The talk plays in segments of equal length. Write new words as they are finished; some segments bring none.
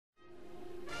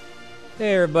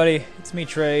Hey everybody, it's me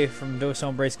Trey from Dos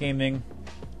Hombres Gaming,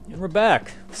 and we're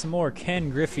back with some more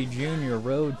Ken Griffey Jr.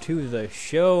 Road to the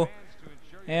Show.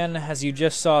 And as you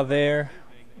just saw there,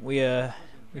 we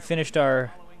finished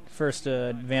our first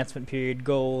advancement period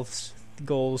goals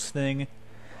thing,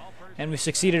 and we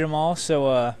succeeded them all.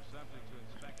 So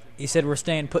he said we're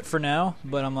staying put for now,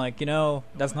 but I'm like, you know,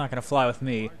 that's not gonna fly with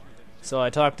me. So I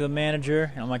talked to the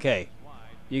manager, and I'm like, hey,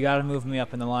 you gotta move me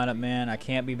up in the lineup, man. I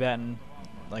can't be batting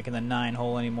like in the 9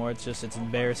 hole anymore. It's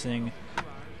embarrassing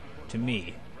to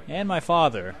me and my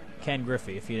father, Ken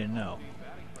Griffey, if you didn't know.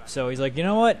 So he's like, you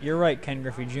know what, you're right, Ken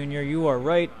Griffey Jr., you are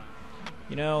right.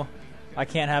 You know, I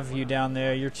can't have you down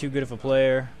there, you're too good of a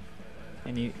player.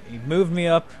 And you moved me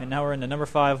up, and now we're in the number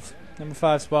five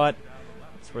spot.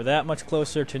 So we're that much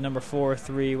closer to number 4,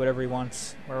 3, whatever he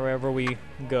wants, wherever we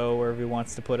go, wherever he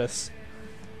wants to put us.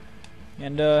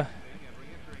 And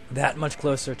that much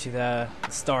closer to the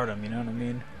stardom, you know what I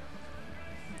mean?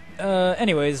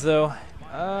 Anyways, though,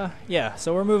 yeah,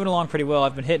 so we're moving along pretty well.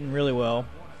 I've been hitting really well.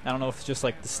 I don't know if it's just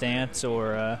like the stance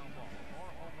or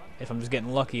if I'm just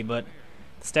getting lucky, but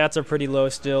the stats are pretty low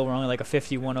still. We're only like a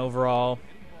 51 overall.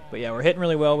 But yeah, we're hitting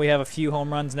really well. We have a few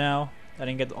home runs now. I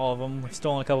didn't get all of them. We've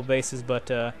stolen a couple bases,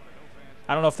 but I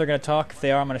don't know if they're going to talk. If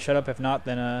they are, I'm going to shut up. If not,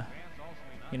 then,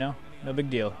 you know, no big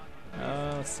deal.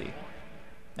 Let's see.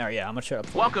 Alright, yeah, I'm going to shut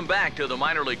up. Welcome back to the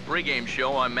Minor League Pregame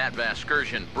Show. I'm Matt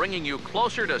Vasgersian, bringing you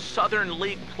closer to Southern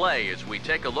League play as we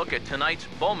take a look at tonight's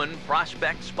Bowman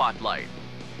Prospect Spotlight.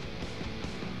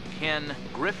 Ken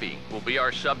Griffey will be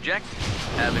our subject,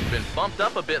 having been bumped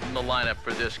up a bit in the lineup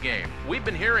for this game. We've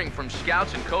been hearing from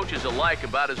scouts and coaches alike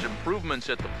about his improvements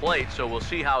at the plate, so we'll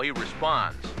see how he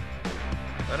responds.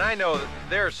 And I know that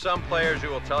there are some players who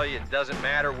will tell you it doesn't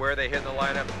matter where they hit in the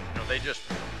lineup. You know, they just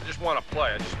want to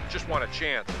play. Just want a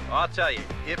chance. I'll tell you,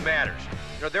 it matters.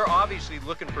 You know, they're obviously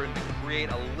looking for him to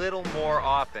create a little more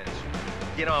offense.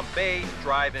 Get on base,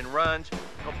 drive in runs,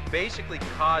 you know, basically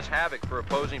cause havoc for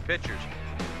opposing pitchers.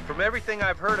 From everything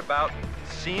I've heard about,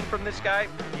 seen from this guy,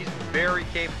 he's very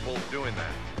capable of doing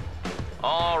that.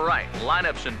 All right,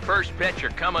 lineups and first pitch are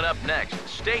coming up next.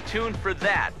 Stay tuned for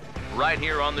that right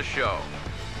here on the show.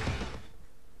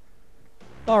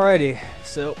 Alrighty,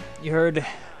 so you heard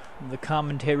the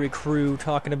commentary crew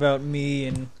talking about me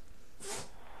and...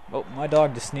 Oh, my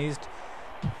dog just sneezed.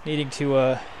 Needing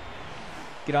to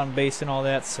get on base and all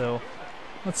that, so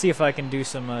let's see if I can do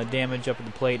some damage up at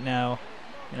the plate now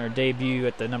in our debut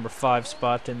at the number 5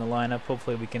 spot in the lineup.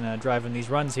 Hopefully we can drive in these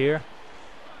runs here.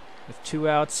 With 2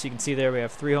 outs, you can see there we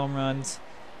have 3 home runs.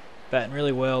 Batting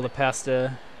really well the past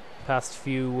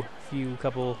few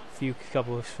couple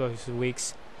of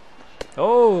weeks.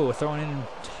 Oh, throwing in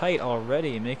tight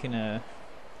already, making it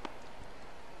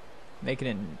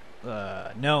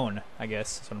known, I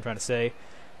guess that's what I'm trying to say,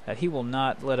 that he will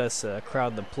not let us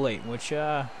crowd the plate, which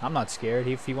I'm not scared.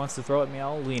 If he wants to throw at me,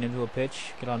 I'll lean into a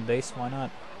pitch, get on base, why not?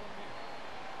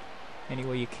 Any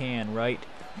way you can, right?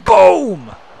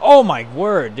 Boom! Oh my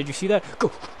word, did you see that?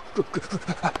 Go!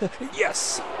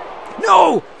 Yes!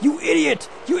 No! You idiot!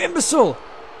 You imbecile!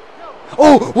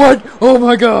 Oh, what? Oh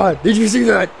my god! Did you see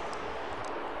that?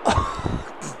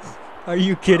 Are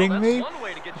you kidding me?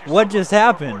 What just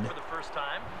happened?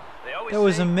 That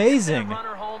was amazing.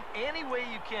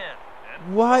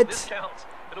 What?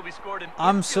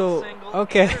 I'm so...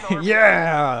 Okay,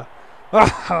 yeah!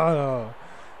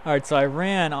 Alright, so I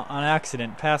ran on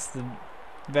accident past the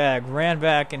bag, ran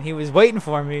back, and he was waiting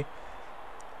for me,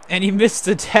 and he missed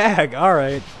the tag.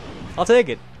 Alright, I'll take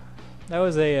it. That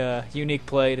was a unique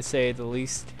play, to say the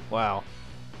least. Wow.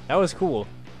 That was cool.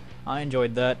 I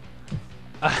enjoyed that.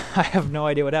 I have no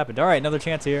idea what happened. Alright, another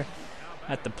chance here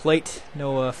at the plate.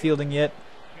 No fielding yet.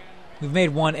 We've made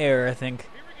 1 error, I think,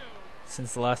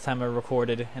 since the last time I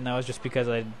recorded, and that was just because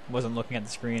I wasn't looking at the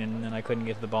screen and then I couldn't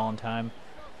get to the ball in time.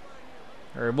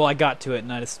 Or, well, I got to it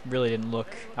and I just really didn't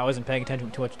look. I wasn't paying too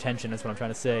much attention, that's what I'm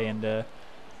trying to say, and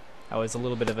I was a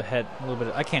little bit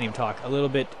I can't even talk, a little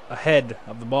bit ahead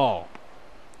of the ball.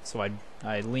 So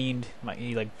I leaned,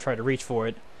 he like tried to reach for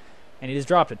it, and he just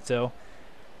dropped it, so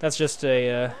that's just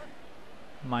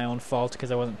my own fault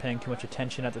because I wasn't paying too much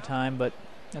attention at the time, but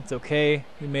that's okay.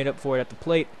 We made up for it at the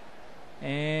plate,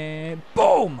 and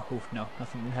boom! Oof, no,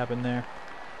 nothing happened there.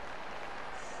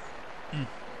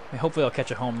 Hopefully I'll catch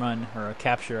a home run, or a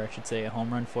capture, I should say, a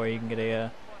home run for you. You can get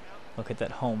a look at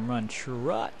that home run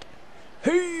trot.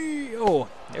 Hey! Oh,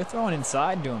 they're throwing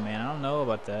inside to him, man. I don't know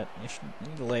about that. They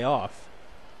need to lay off.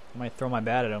 I might throw my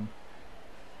bat at him.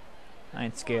 I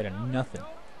ain't scared of nothing.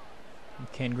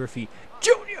 Ken Griffey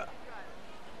Jr.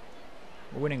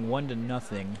 We're winning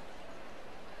 1-0.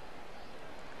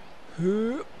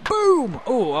 Boom!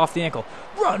 Oh, off the ankle.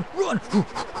 Run, run!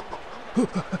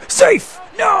 Safe!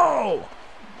 No!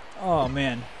 Oh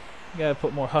man, you gotta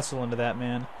put more hustle into that,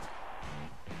 man.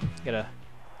 Gotta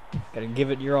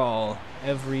give it your all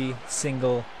every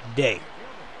single day.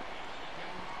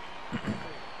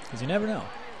 Because you never know.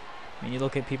 I mean, you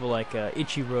look at people like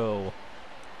Ichiro.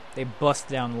 They bust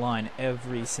down the line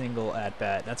every single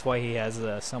at-bat. That's why he has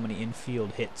so many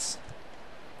infield hits.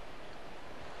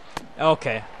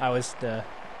 Okay, I was,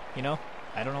 you know,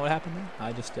 I don't know what happened there.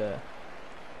 I just,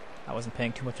 I wasn't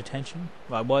paying too much attention.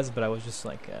 Well, I was, but I was just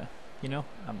like, you know,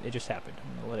 it just happened.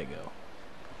 I'm gonna let it go.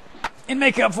 And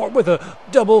make up for it with a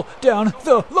double down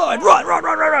the line. Run, run,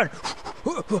 run, run,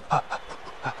 run.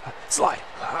 Slide.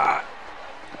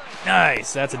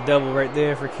 Nice. That's a double right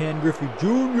there for Ken Griffey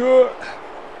Jr.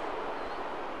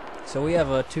 So we have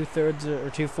a 2/3 or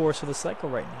 2/4 of the cycle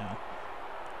right now.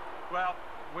 Well,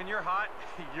 when you're hot,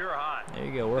 you're hot. There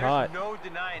you go. We're hot. There's no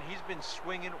denying he's been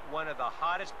swinging one of the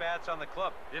hottest bats on the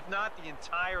club, if not the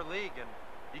entire league. And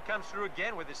he comes through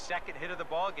again with his second hit of the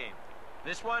ball game.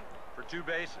 This one for 2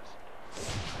 bases.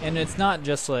 And it's not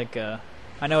just like, I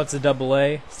know it's a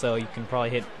double-A, so you can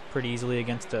probably hit pretty easily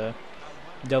against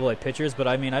double-A pitchers, but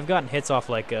I mean, I've gotten hits off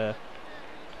like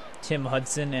Tim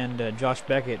Hudson and Josh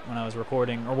Beckett when I was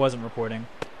recording, or wasn't recording,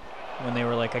 when they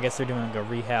were like, I guess they're doing like a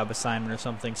rehab assignment or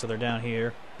something, so they're down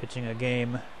here pitching a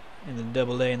game in the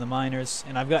double-A in the minors,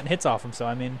 and I've gotten hits off them, so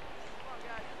I mean,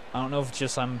 I don't know if it's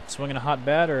just I'm swinging a hot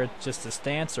bat or it's just a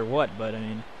stance or what, but I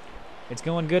mean, it's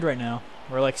going good right now.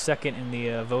 We're like second in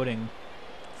the voting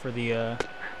for the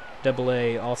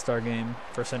double-A All-Star game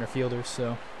for center fielders,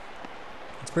 so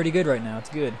it's pretty good right now. It's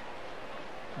good.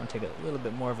 I'm going to take a little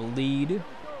bit more of a lead.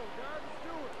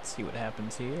 Let's see what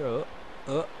happens here.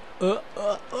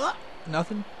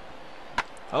 Nothing.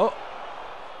 Oh.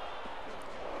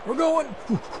 We're going.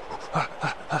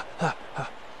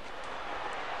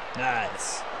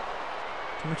 Nice.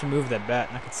 Too much to move that bat,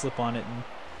 and I could slip on it and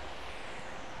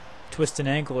twist an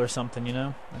ankle or something, you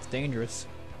know? That's dangerous.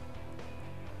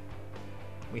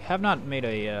 We have not made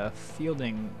a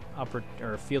fielding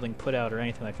put out or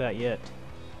anything like that yet.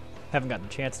 Haven't gotten a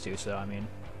chance to, so I mean,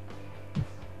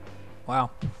 wow.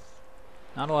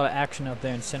 Not a lot of action out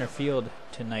there in center field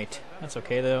tonight. That's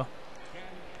okay though.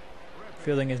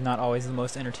 Fielding is not always the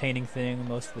most entertaining thing.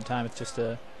 Most of the time, it's just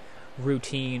a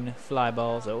routine fly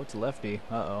balls. Oh, it's a lefty.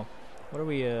 Uh-oh. What are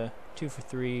we? 2 for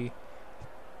 3.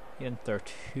 He didn't throw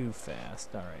too fast.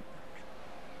 All right.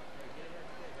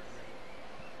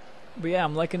 But yeah,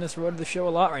 I'm liking this road to the show a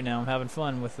lot right now. I'm having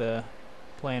fun with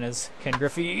playing as Ken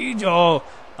Griffey. Oh,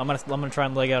 I'm gonna try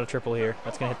and leg out a triple here.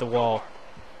 That's gonna hit the wall.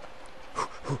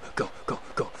 Go, go,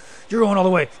 go! You're going all the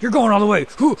way. You're going all the way.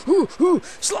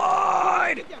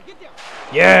 Slide!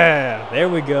 Yeah, there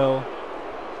we go.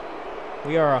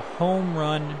 We are a home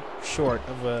run short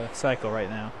of a cycle right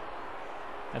now.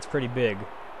 That's pretty big.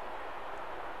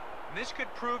 This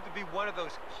could prove to be one of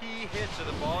those key hits of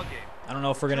the ball game. I don't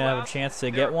know if we're gonna have a chance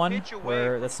to get one.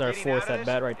 That's our 4th at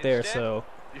bat right there. So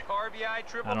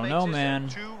I don't know, man.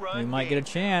 We might get a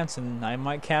chance, and I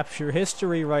might capture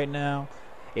history right now.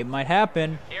 It might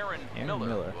happen. Aaron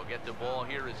Miller will get the ball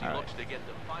here as he looks to get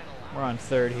the final out. We're on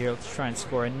 3rd here. Let's try and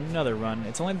score another run.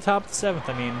 It's only the top of the 7th.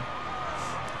 I mean,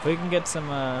 if we can get some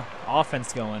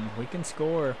offense going, we can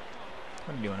score.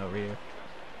 What are we doing over here?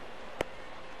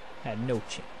 Had no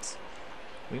chance.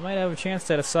 We might have a chance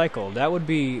at a cycle. That would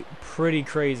be pretty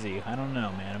crazy. I don't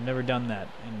know, man. I've never done that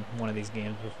in one of these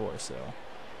games before, so.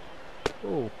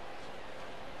 Ooh.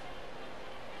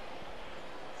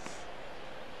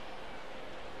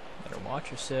 Better watch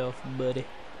yourself, buddy.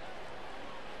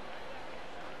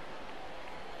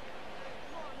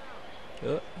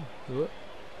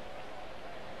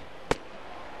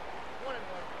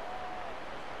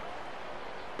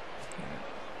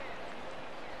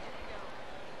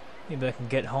 Maybe I can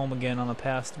get home again on the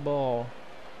passed ball.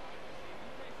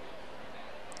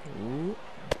 Ooh.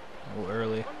 Oh,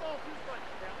 early.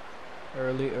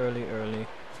 Early, early, early.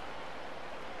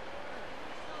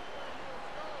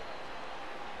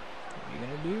 What are you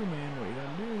gonna do, man? What are you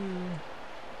gonna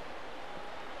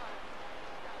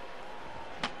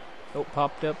do? Oh,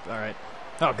 popped up. Alright.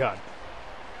 Oh, God.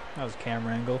 That was a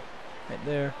camera angle. Right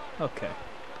there. Okay.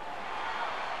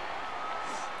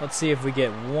 Let's see if we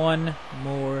get one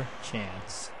more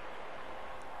chance.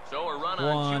 So a run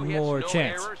One on 2 hits, more no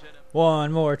chance. errors,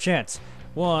 One more chance.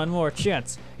 One more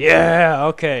chance. Yeah,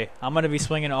 okay. I'm going to be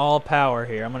swinging all power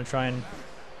here. I'm going to try and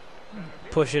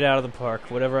push it out of the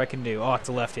park, whatever I can do. Oh, it's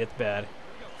a lefty. It's bad.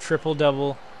 Triple,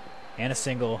 double, and a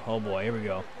single. Oh, boy. Here we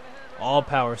go. All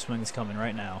power swings coming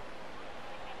right now.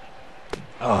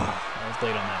 Oh, I was late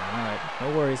on that one. All right,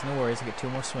 no worries, no worries. I get 2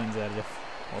 more swings at it.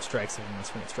 Well, strikes if I'm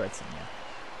swing strikes in, yeah.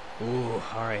 Ooh,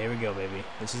 all right, here we go, baby.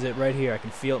 This is it right here. I can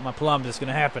feel it in my plums. It's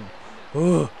gonna happen.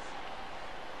 Ooh,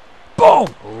 boom!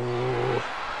 Ooh,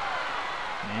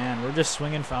 man, we're just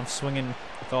swinging. I'm swinging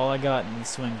with all I got in these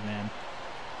swings, man.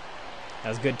 That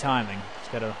was good timing.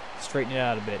 Just gotta straighten it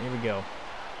out a bit. Here we go.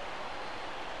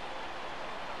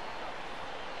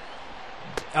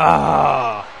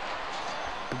 Ah,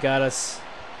 he got us.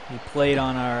 He played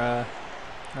on our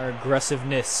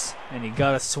aggressiveness, and he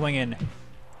got us swinging.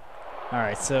 All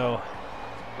right, so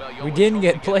we didn't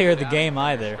get player of the game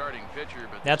either.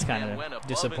 That's kind of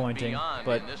disappointing,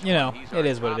 but you know, it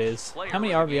is what it is. How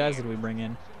many RBIs did we bring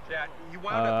in?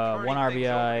 1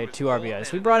 RBI, 2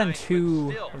 RBIs. We brought in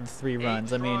 2 of the 3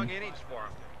 runs. I mean,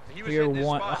 we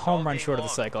were a home run short of the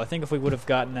cycle. I think if we would have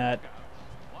gotten that,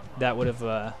 that would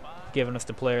have given us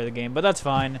the player of the game. But that's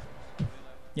fine.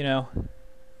 You know,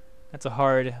 that's a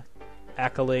hard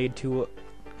accolade to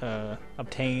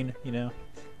obtain. You know.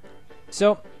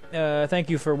 So, thank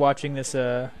you for watching this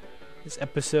this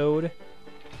episode,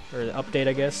 or the update,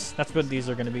 I guess. That's what these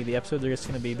are going to be. The episodes are just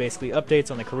going to be basically updates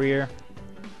on the career.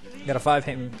 Got a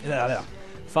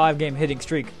 5-game hitting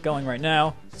streak going right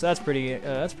now, so that's pretty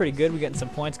good. We're getting some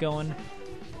points going,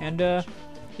 and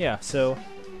yeah. So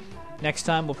next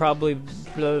time we'll probably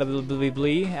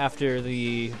after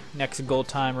the next goal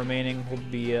time remaining will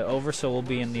be over. So we'll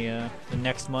be in the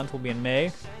next month. We'll be in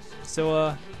May.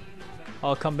 So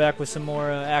I'll come back with some more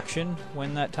action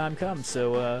when that time comes.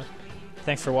 So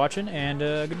thanks for watching, and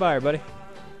goodbye, everybody.